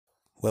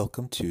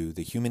Welcome to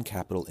the Human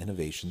Capital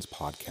Innovations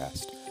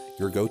Podcast,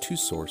 your go-to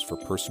source for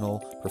personal,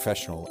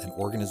 professional, and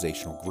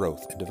organizational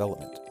growth and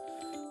development.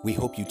 We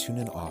hope you tune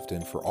in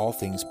often for all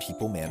things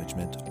people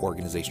management,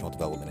 organizational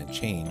development and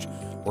change,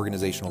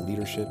 organizational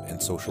leadership,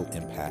 and social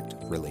impact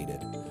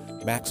related.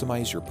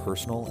 Maximize your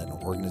personal and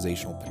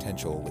organizational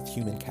potential with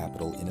Human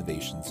Capital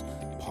Innovations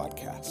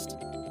Podcast.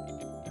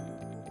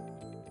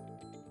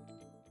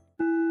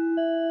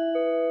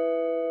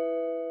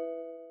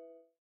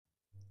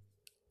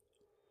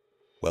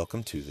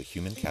 Welcome to the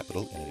Human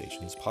Capital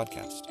Innovations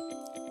Podcast.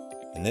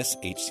 In this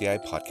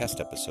HCI Podcast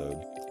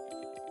episode,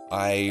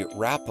 I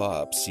wrap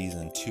up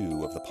Season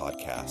 2 of the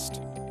podcast,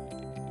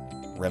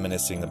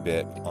 reminiscing a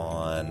bit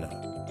on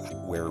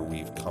where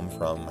we've come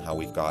from, how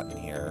we've gotten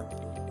here,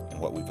 and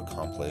what we've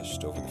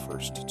accomplished over the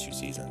first 2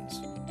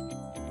 seasons.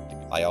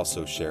 I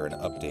also share an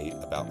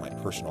update about my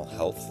personal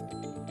health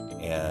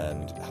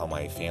and how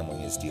my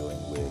family is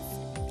dealing with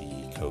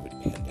the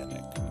COVID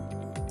pandemic.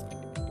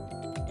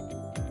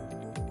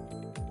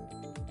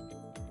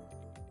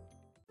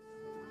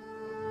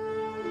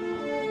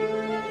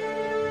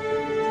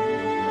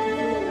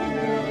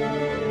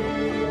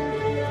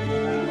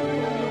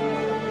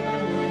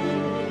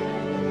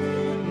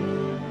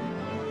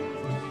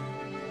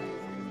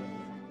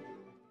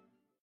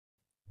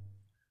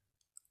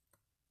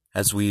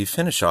 As we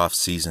finish off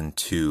Season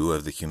 2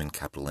 of the Human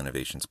Capital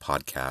Innovations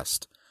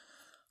Podcast,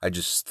 I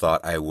just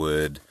thought I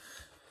would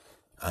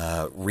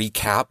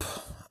recap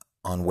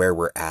on where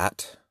we're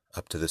at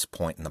up to this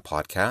point in the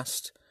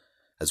podcast,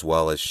 as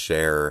well as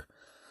share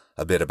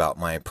a bit about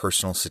my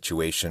personal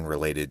situation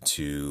related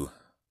to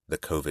the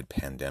COVID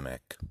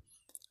pandemic.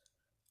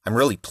 I'm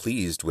really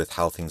pleased with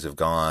how things have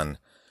gone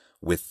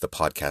with the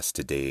podcast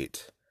to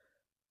date.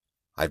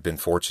 I've been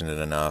fortunate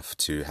enough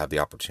to have the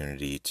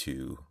opportunity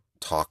to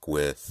talk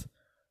with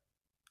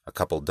a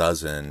couple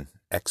dozen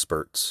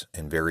experts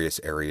in various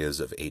areas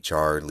of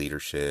HR,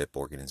 leadership,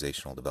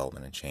 organizational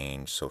development and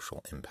change,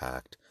 social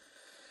impact,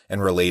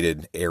 and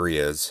related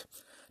areas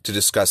to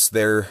discuss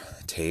their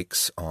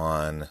takes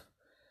on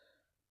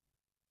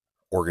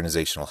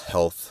organizational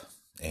health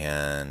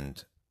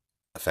and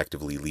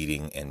effectively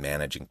leading and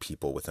managing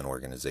people within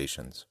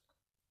organizations.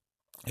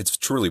 It's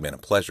truly been a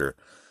pleasure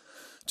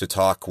to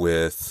talk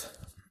with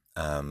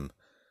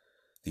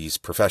these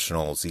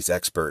professionals, these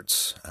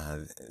experts,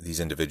 these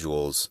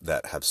individuals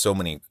that have so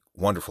many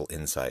wonderful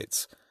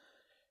insights.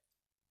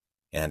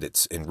 And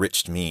it's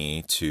enriched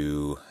me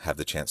to have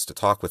the chance to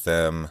talk with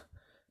them,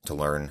 to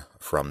learn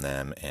from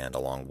them, and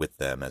along with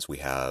them as we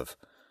have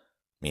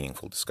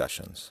meaningful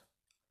discussions.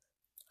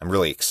 I'm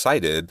really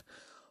excited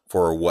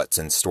for what's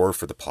in store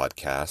for the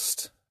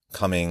podcast.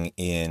 Coming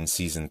in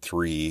Season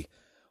 3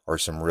 are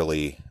some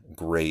really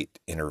great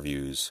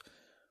interviews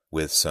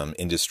with some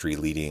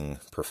industry-leading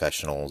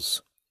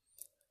professionals.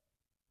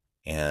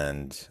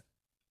 And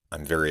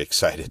I'm very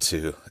excited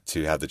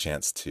to have the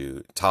chance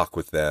to talk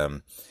with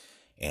them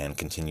and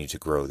continue to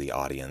grow the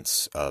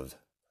audience of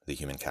the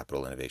Human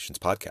Capital Innovations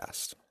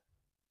Podcast.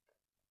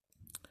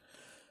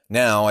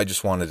 Now, I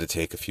just wanted to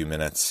take a few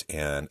minutes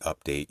and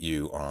update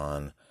you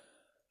on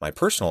my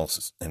personal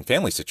and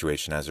family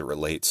situation as it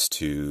relates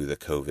to the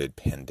COVID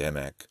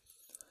pandemic.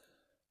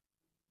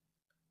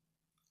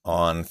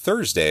 On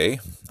Thursday,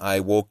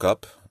 I woke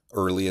up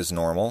early as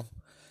normal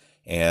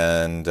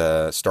and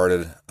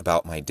started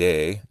about my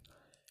day.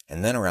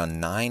 And then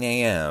around 9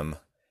 a.m.,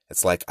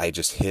 it's like I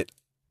just hit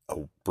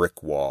a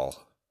brick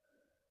wall.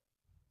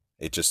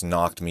 It just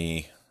knocked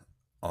me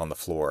on the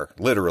floor.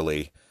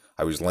 Literally,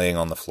 I was laying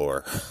on the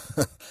floor.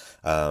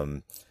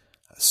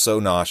 So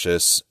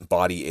nauseous,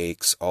 body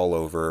aches all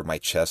over. My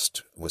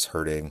chest was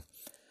hurting.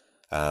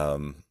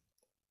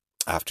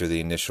 After the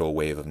initial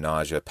wave of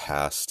nausea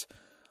passed,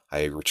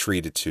 I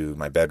retreated to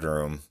my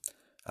bedroom,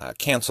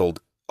 canceled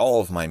all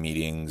of my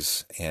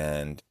meetings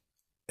and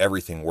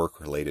everything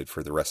work-related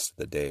for the rest of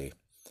the day.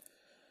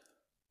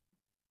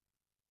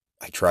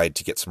 I tried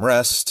to get some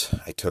rest.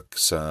 I took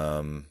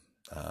some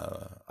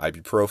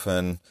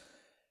ibuprofen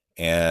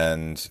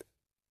and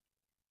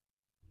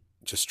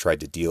just tried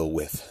to deal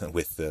with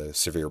the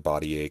severe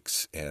body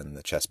aches and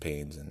the chest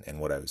pains and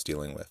what I was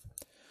dealing with.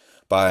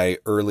 By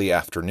early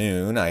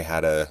afternoon, I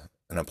had an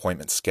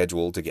appointment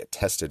scheduled to get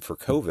tested for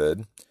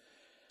COVID.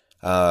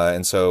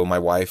 And so my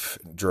wife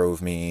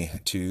drove me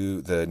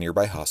to the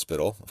nearby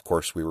hospital. Of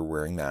course, we were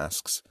wearing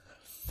masks.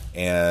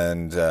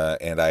 And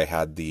I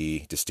had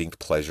the distinct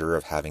pleasure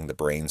of having the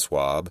brain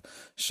swab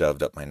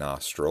shoved up my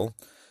nostril.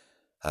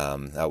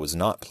 That was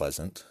not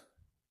pleasant.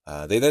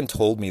 They then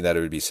told me that it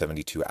would be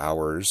 72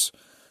 hours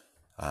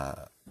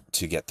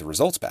to get the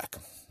results back,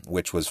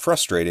 which was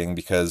frustrating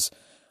because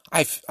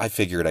I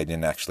figured I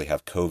didn't actually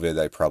have COVID.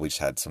 I probably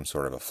just had some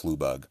sort of a flu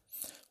bug.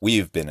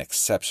 We've been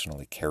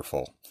exceptionally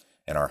careful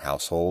in our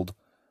household.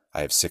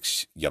 I have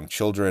 6 young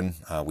children.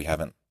 We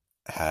haven't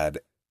had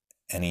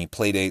any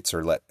play dates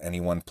or let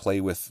anyone play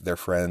with their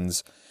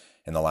friends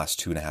in the last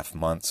 2.5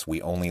 months.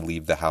 We only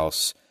leave the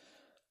house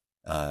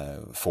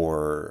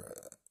for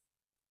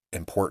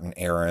important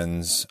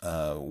errands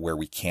where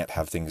we can't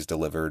have things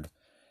delivered.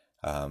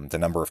 The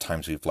number of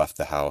times we've left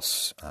the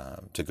house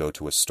to go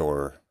to a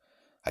store,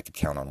 I could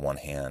count on one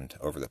hand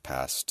over the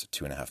past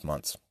 2.5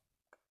 months.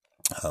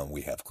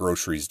 We have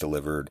groceries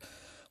delivered.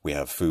 We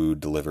have food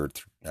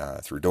delivered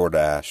through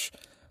DoorDash.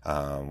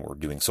 We're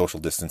doing social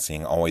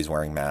distancing, always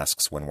wearing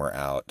masks when we're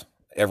out.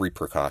 Every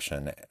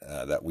precaution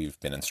that we've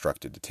been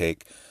instructed to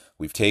take,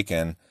 we've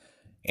taken.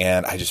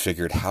 And I just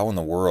figured, how in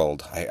the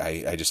world?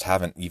 I just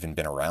haven't even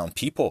been around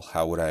people.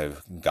 How would I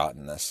have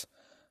gotten this?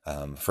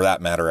 For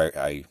that matter,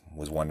 I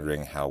was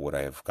wondering how would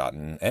I have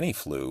gotten any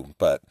flu,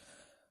 but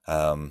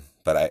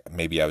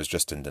maybe I was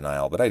just in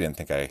denial, but I didn't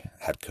think I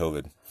had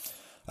COVID.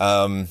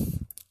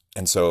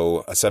 And so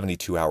a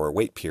 72-hour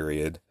wait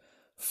period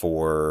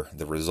for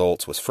the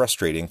results was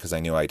frustrating because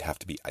I knew I'd have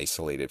to be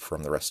isolated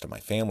from the rest of my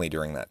family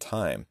during that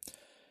time.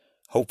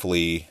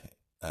 Hopefully,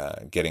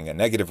 getting a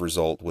negative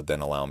result would then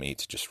allow me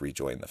to just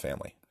rejoin the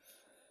family.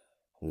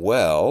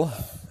 Well,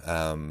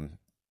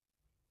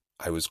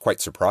 I was quite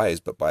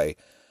surprised, but by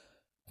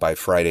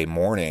Friday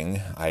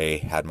morning,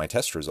 I had my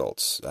test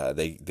results.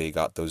 They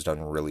got those done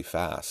really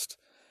fast,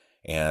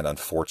 and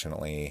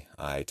unfortunately,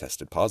 I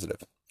tested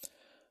positive.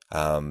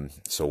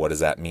 So what does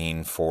that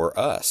mean for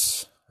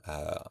us?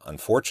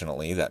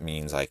 Unfortunately, that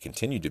means I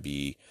continue to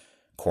be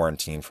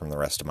quarantined from the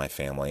rest of my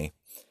family.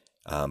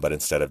 But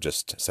instead of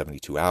just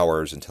 72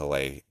 hours until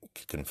I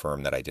could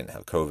confirm that I didn't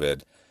have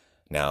COVID,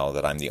 now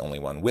that I'm the only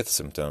one with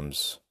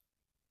symptoms,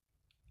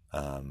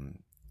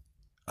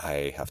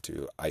 I have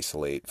to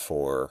isolate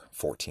for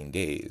 14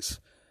 days,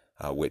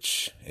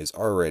 which is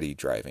already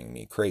driving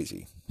me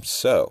crazy.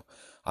 So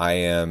I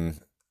am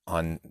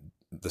on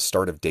the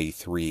start of day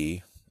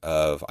 3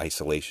 of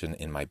isolation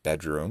in my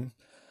bedroom.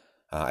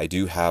 I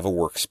do have a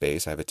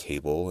workspace. I have a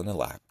table and a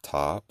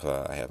laptop.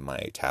 I have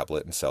my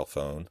tablet and cell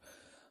phone.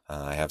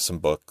 I have some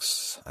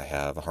books. I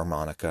have a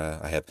harmonica.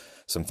 I have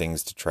some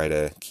things to try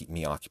to keep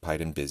me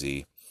occupied and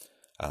busy.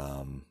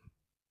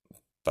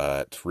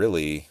 But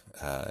really,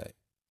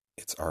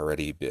 it's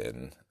already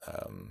been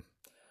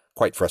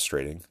quite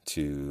frustrating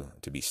to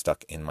be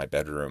stuck in my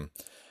bedroom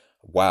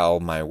while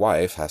my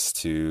wife has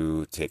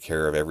to take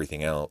care of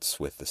everything else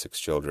with the 6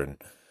 children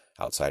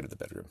outside of the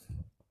bedroom.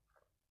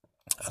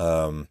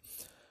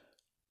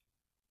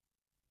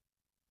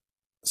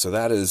 So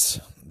that is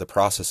the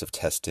process of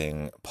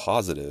testing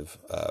positive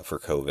for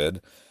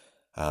COVID.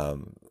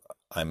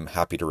 I'm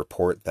happy to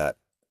report that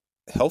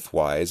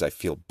health-wise, I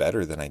feel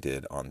better than I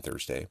did on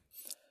Thursday.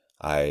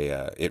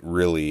 It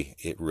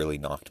really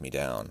knocked me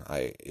down.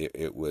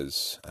 It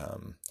was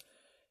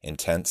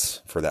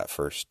intense for that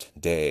first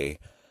day.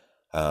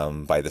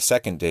 By the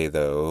second day,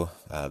 though,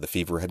 the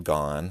fever had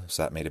gone,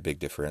 so that made a big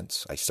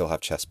difference. I still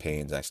have chest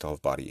pains, I still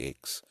have body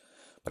aches,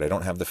 but I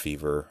don't have the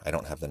fever, I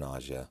don't have the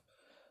nausea,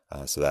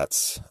 so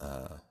that's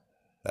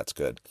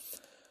good.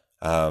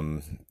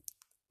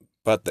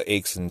 But the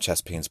aches and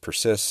chest pains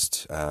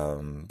persist,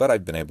 but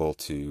I've been able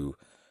to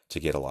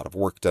get a lot of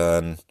work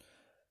done.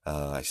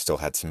 I still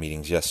had some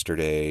meetings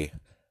yesterday.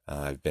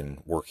 I've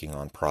been working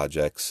on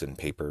projects and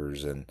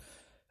papers and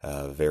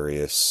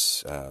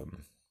various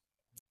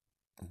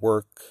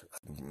work,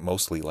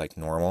 mostly like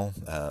normal.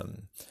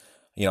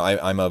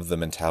 I'm of the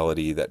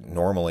mentality that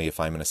normally if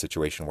I'm in a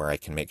situation where I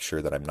can make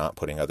sure that I'm not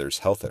putting others'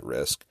 health at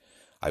risk,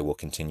 I will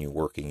continue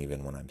working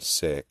even when I'm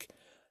sick.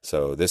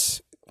 So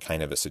this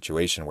kind of a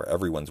situation where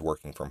everyone's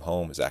working from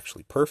home is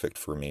actually perfect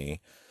for me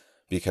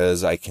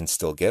because I can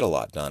still get a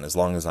lot done as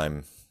long as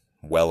I'm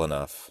well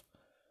enough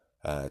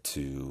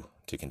to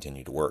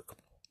continue to work.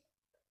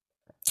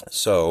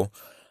 So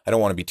I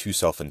don't want to be too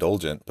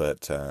self-indulgent,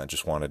 but I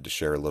just wanted to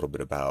share a little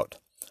bit about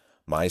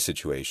my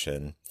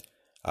situation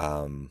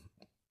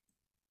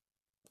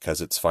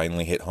because it's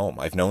finally hit home.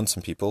 I've known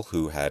some people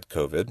who had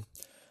COVID,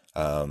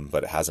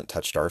 but it hasn't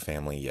touched our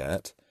family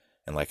yet.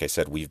 And like I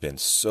said, we've been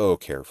so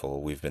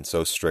careful. We've been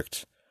so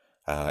strict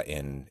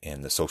in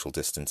the social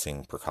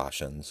distancing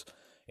precautions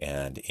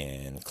and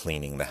in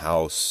cleaning the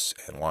house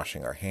and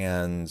washing our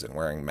hands and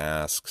wearing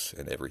masks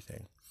and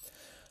everything.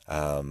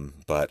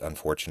 But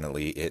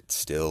unfortunately, it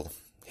still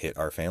hit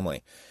our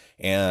family.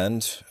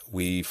 And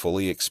we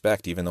fully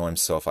expect, even though I'm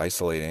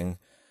self-isolating,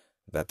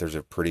 that there's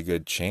a pretty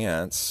good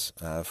chance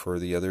for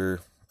the other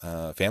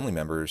family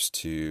members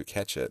to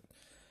catch it.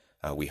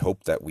 We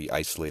hope that we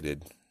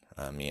isolated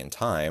me in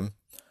time,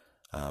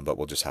 but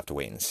we'll just have to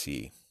wait and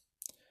see.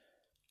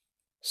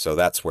 So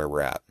that's where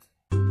we're at.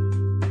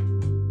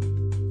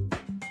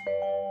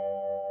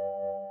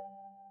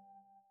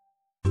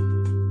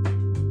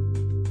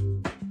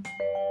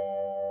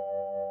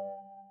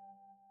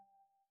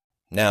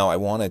 Now, I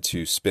wanted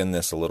to spin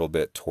this a little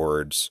bit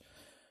towards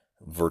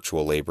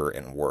virtual labor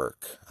and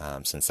work,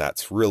 since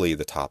that's really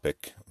the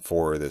topic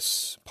for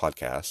this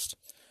podcast.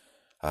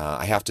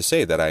 I have to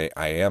say that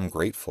I am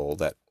grateful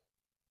that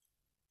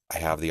I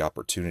have the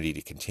opportunity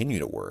to continue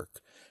to work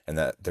and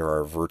that there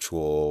are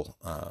virtual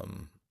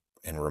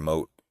and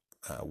remote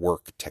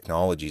work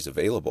technologies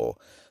available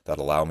that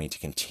allow me to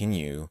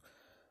continue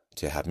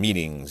to have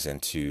meetings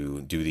and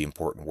to do the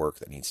important work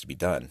that needs to be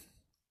done.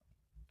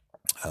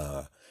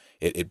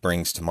 It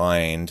brings to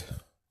mind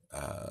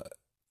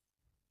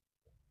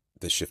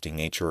the shifting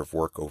nature of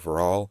work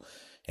overall,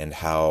 and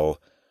how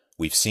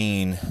we've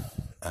seen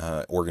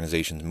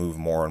organizations move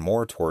more and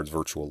more towards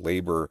virtual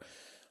labor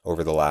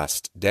over the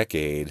last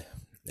decade.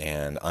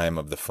 And I'm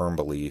of the firm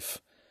belief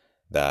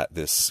that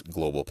this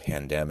global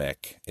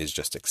pandemic is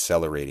just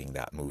accelerating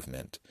that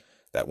movement,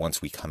 that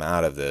once we come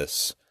out of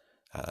this,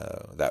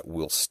 that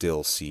we'll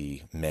still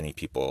see many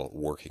people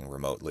working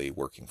remotely,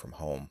 working from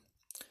home,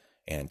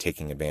 and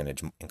taking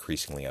advantage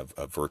increasingly of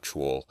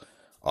virtual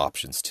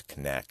options to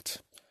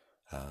connect.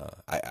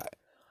 I,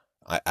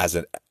 as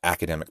an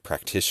academic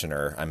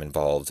practitioner, I'm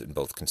involved in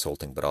both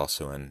consulting but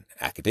also in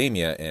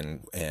academia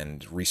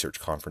and research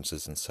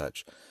conferences and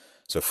such.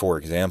 So, for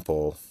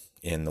example,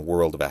 in the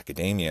world of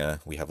academia,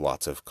 we have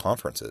lots of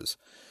conferences.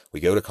 We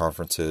go to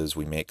conferences,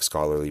 we make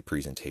scholarly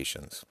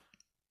presentations.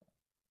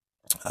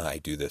 I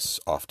do this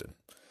often.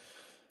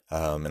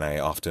 And I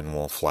often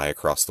will fly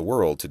across the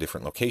world to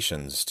different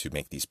locations to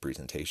make these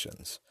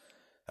presentations.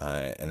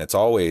 And it's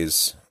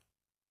always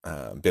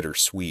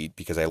bittersweet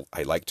because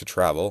I like to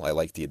travel. I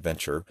like the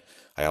adventure.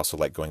 I also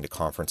like going to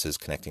conferences,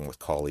 connecting with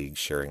colleagues,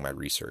 sharing my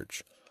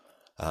research.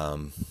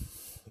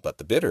 But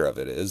the bitter of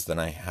it is then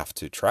I have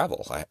to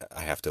travel.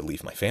 I have to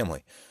leave my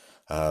family.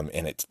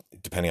 And it,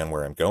 depending on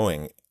where I'm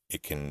going,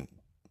 it can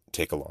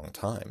take a long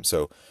time.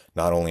 So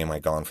not only am I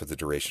gone for the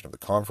duration of the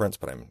conference,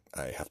 but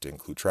I have to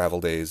include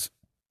travel days,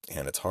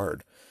 and it's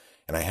hard.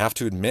 And I have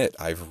to admit,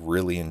 I've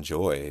really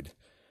enjoyed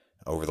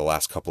over the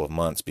last couple of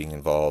months being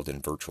involved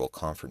in virtual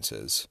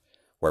conferences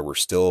where we're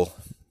still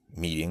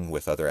meeting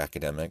with other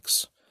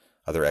academics,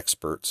 other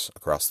experts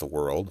across the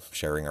world,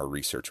 sharing our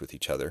research with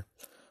each other,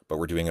 but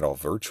we're doing it all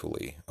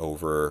virtually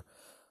over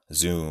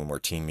Zoom or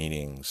team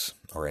meetings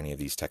or any of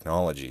these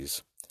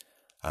technologies.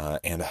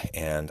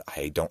 And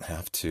I don't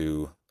have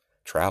to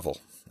travel.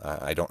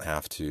 I don't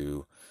have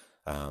to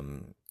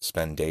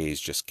spend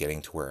days just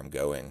getting to where I'm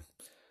going.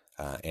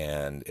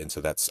 And so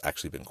that's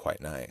actually been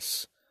quite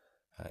nice.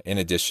 In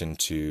addition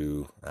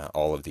to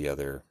all of the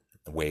other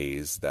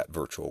ways that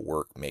virtual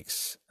work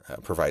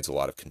provides a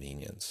lot of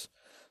convenience.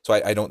 So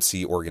I don't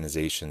see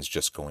organizations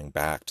just going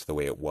back to the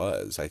way it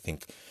was. I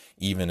think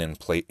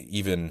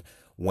even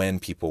when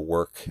people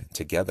work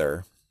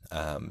together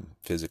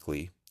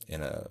physically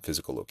in a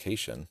physical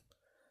location,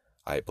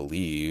 I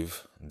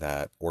believe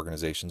that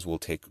organizations will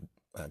take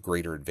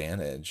greater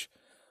advantage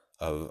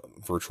of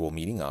virtual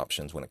meeting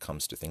options when it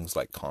comes to things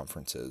like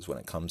conferences, when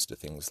it comes to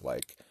things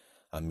like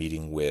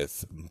meeting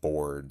with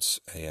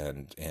boards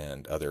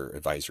and other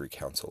advisory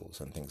councils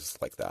and things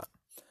like that.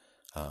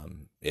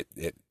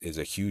 It is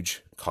a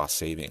huge cost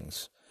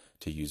savings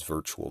to use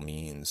virtual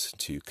means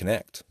to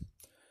connect.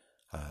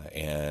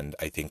 And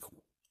I think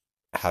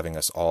having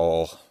us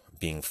all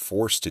being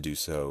forced to do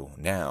so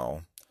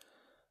now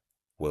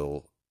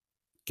will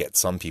get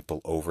some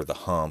people over the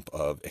hump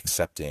of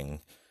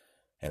accepting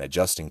and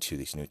adjusting to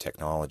these new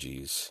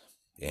technologies.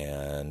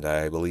 And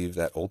I believe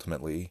that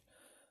ultimately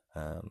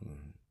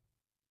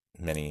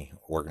many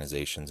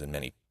organizations and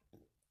many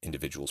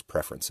individuals'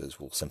 preferences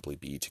will simply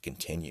be to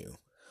continue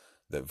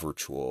the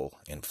virtual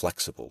and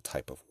flexible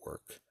type of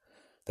work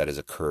that has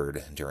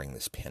occurred during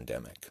this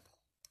pandemic.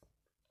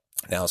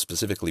 Now,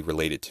 specifically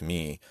related to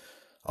me,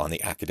 on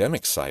the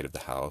academic side of the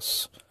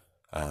house,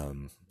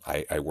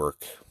 I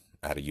work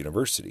at a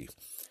university,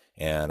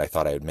 and I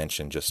thought I would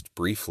mention just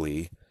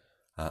briefly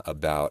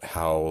about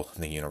how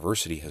the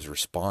university has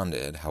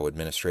responded, how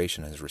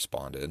administration has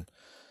responded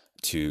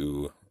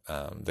to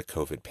the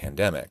COVID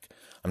pandemic.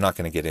 I'm not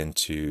going to get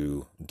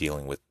into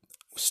dealing with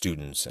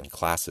students and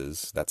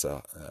classes. That's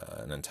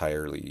an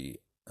entirely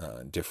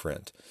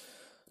different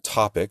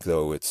topic,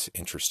 though it's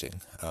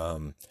interesting.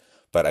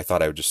 But I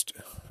thought I would just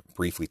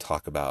briefly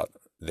talk about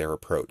their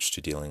approach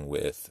to dealing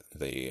with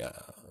the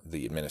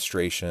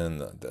administration,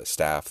 the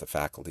staff, the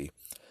faculty,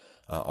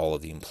 all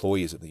of the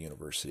employees of the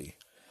university.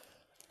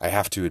 I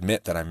have to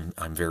admit that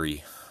I'm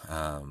very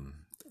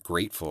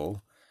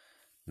grateful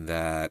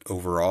that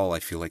overall I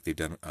feel like they've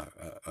done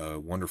a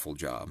wonderful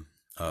job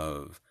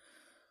of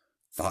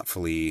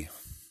thoughtfully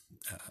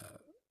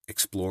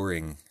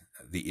exploring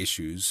the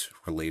issues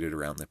related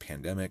around the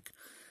pandemic,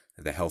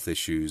 the health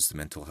issues, the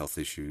mental health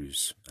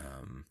issues,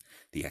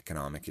 the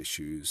economic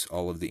issues,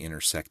 all of the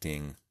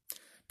intersecting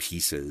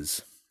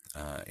pieces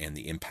and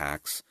the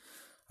impacts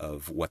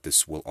of what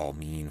this will all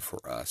mean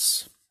for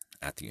us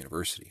at the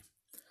university.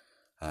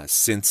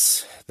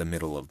 Since the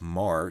middle of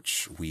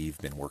March, we've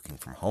been working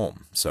from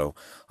home. So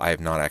I have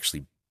not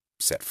actually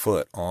set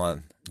foot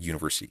on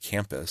university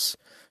campus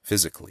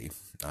physically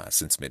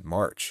since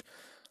mid-March.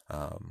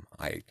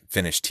 I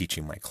finished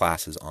teaching my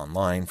classes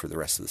online for the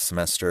rest of the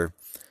semester.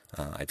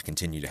 I've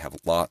continued to have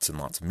lots and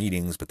lots of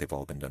meetings, but they've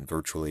all been done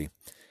virtually.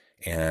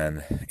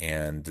 And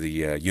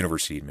the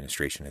university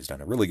administration has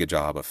done a really good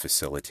job of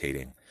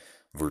facilitating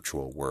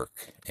virtual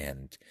work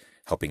and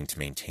helping to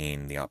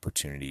maintain the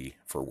opportunity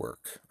for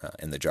work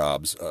and the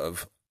jobs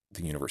of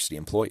the university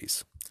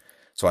employees.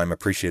 So I'm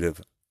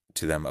appreciative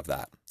to them of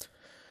that.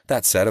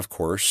 That said, of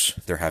course,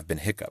 there have been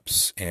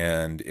hiccups,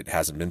 and it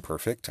hasn't been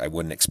perfect. I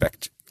wouldn't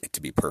expect it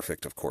to be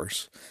perfect, of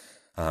course.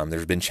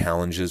 There's been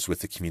challenges with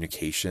the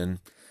communication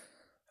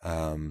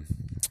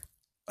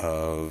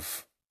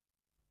of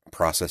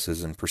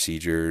processes and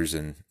procedures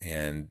and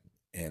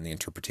the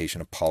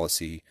interpretation of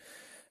policy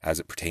as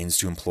it pertains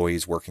to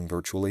employees working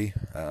virtually.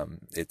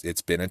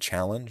 It's been a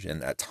challenge,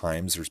 and at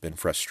times there's been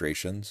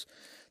frustrations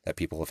that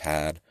people have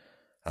had,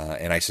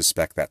 and I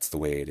suspect that's the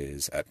way it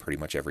is at pretty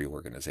much every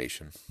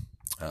organization.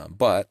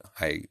 But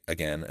I,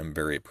 again, am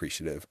very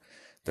appreciative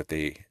that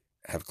they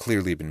have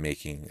clearly been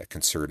making a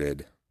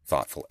concerted,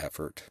 thoughtful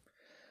effort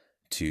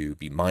to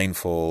be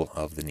mindful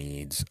of the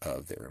needs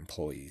of their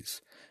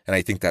employees. And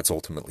I think that's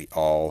ultimately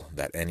all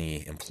that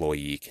any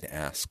employee can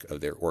ask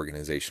of their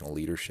organizational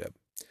leadership.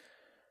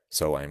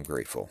 So I'm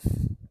grateful.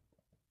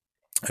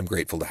 I'm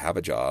grateful to have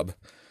a job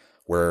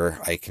where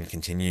I can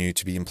continue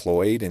to be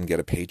employed and get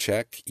a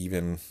paycheck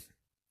even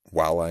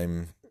while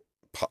I'm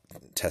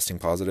testing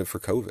positive for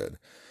COVID.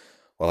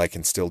 While I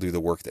can still do the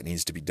work that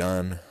needs to be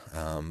done,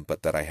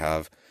 but that I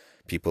have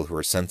people who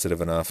are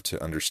sensitive enough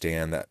to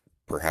understand that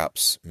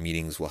perhaps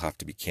meetings will have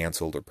to be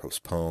canceled or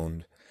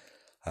postponed,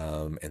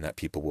 and that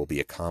people will be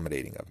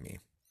accommodating of me.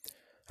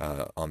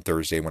 On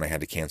Thursday, when I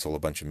had to cancel a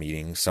bunch of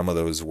meetings, some of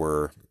those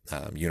were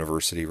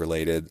university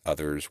related,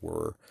 others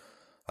were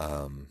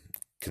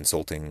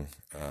consulting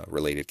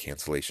related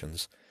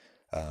cancellations.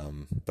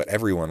 But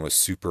everyone was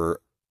super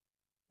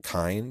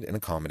kind and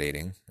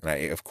accommodating, and I,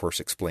 of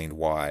course, explained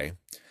why.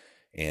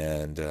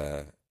 And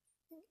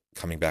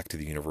coming back to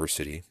the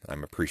university,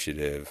 I'm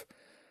appreciative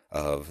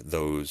of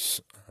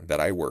those that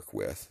I work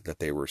with, that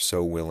they were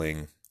so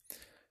willing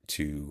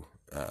to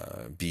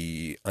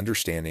be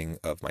understanding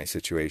of my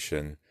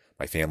situation,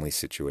 my family's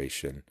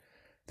situation,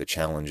 the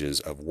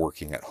challenges of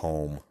working at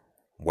home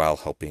while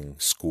helping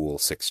school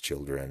 6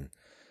 children,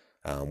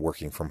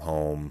 working from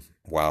home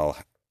while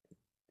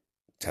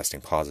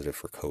testing positive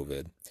for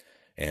COVID,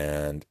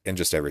 and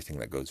just everything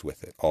that goes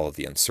with it. All of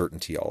the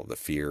uncertainty, all of the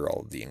fear,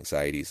 all of the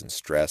anxieties and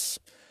stress.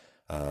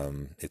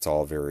 It's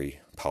all very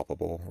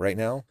palpable right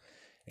now.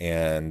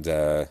 And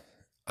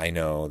I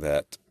know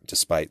that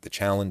despite the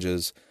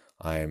challenges,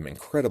 I'm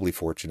incredibly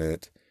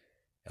fortunate.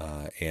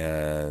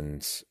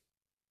 And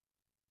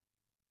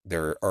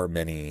there are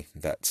many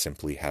that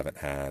simply haven't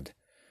had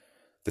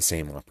the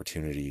same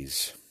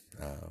opportunities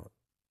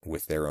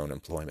with their own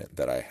employment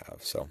that I have.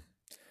 So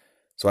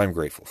I'm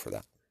grateful for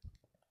that.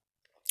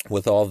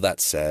 With all of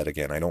that said,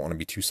 again, I don't want to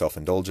be too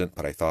self-indulgent,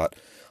 but I thought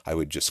I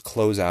would just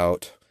close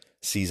out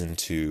season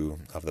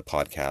 2 of the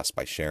podcast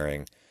by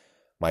sharing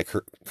my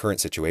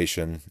current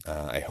situation.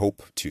 I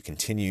hope to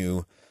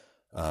continue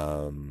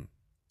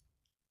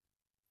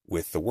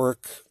with the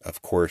work.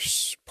 Of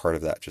course, part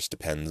of that just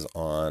depends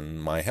on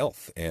my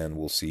health, and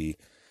we'll see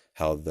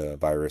how the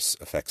virus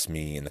affects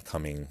me in the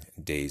coming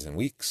days and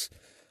weeks.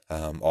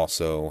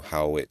 Also,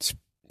 how it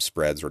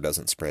spreads or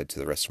doesn't spread to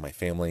the rest of my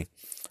family.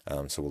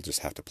 So we'll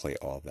just have to play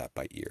all of that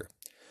by ear.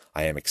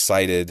 I am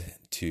excited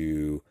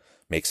to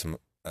make some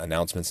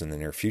announcements in the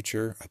near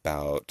future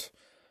about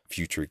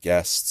future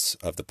guests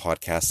of the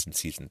podcast in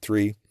season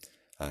 3.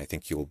 I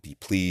think you'll be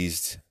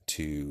pleased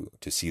to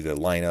see the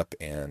lineup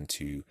and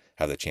to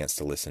have the chance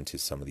to listen to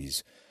some of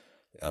these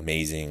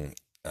amazing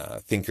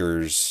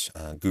thinkers,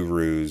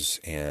 gurus,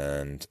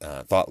 and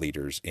thought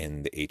leaders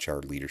in the HR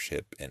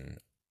leadership and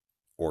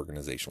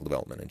organizational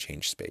development and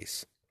change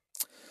space.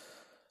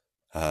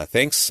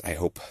 Thanks. I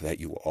hope that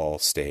you will all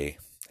stay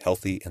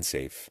healthy and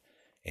safe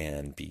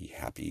and be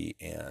happy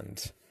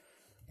and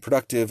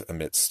productive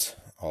amidst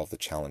all the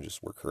challenges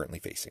we're currently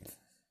facing.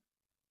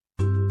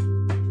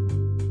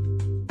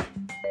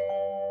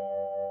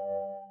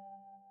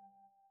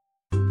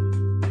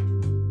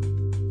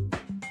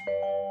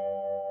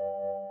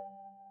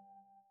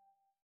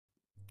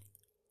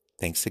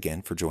 Thanks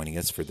again for joining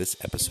us for this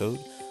episode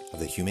of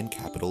the Human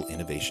Capital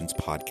Innovations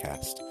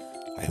Podcast.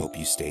 I hope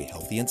you stay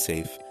healthy and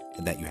safe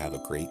and that you have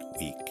a great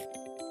week.